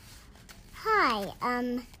Hi,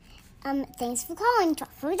 thanks for calling.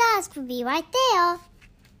 Truck for Ducks will be right there.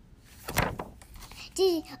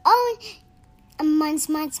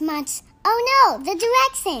 Months. Oh no, the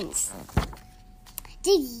directions.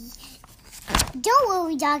 Don't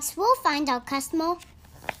worry, Ducks. We'll find our customer.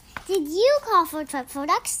 Did you call for Truck for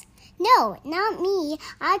Ducks? No, not me.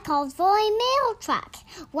 I called for a mail truck.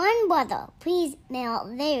 One brother, please mail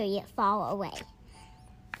very far away.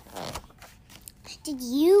 Did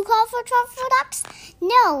you call for Truck for Ducks?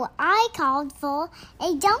 No, I called for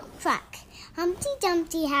a dump truck. Humpty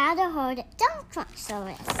Dumpty had a herd dump truck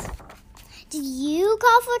service. Did you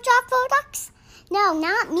call for Truck for Ducks? No,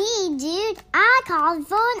 not me, dude. I called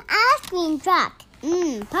for an ice cream truck.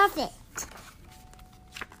 Perfect.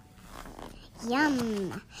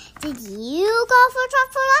 Yum. Did you call for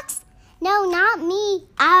Truck for Ducks? No, not me.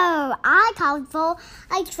 Oh, I called for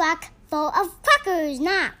a truck full of crackers,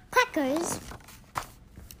 not crackers.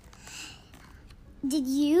 Did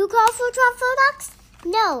you call for Truck for Ducks?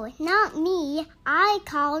 No, not me. I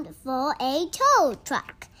called for a tow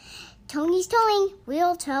truck. Tony's towing.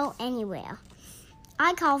 We'll tow anywhere.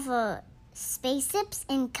 I called for spaceships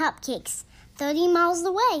and cupcakes 30 miles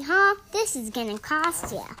away, huh? This is gonna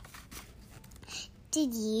cost ya.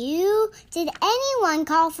 Did anyone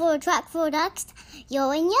call for a Truck for Ducks?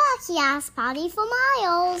 You're in yucky ass party for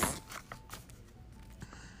miles.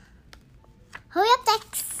 Hurry up,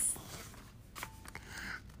 Ducks.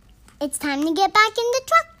 It's time to get back in the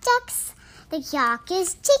truck, Ducks. The clock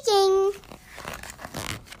is ticking.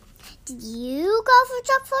 Did you call for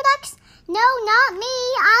Truck for Ducks? No, not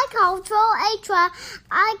me. I called for a truck.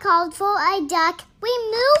 I called for a duck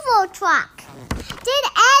removal truck. Did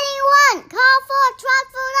anyone call for a Truck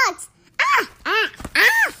for Ducks?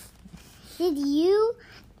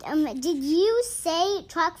 Did you say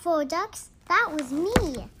Truck for Ducks? That was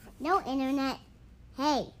me. No internet.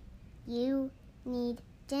 Hey, you need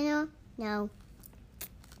dinner? No.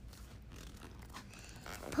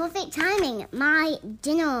 Perfect timing. My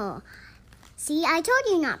dinner. See, I told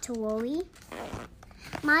you not to worry.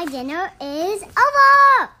 My dinner is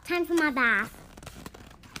over. Time for my bath.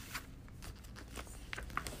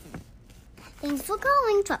 Thanks for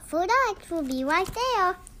calling. Truck for Ducks will be right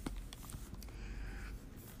there.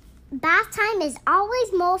 Bath time is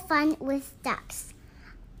always more fun with ducks.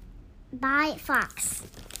 By Fox.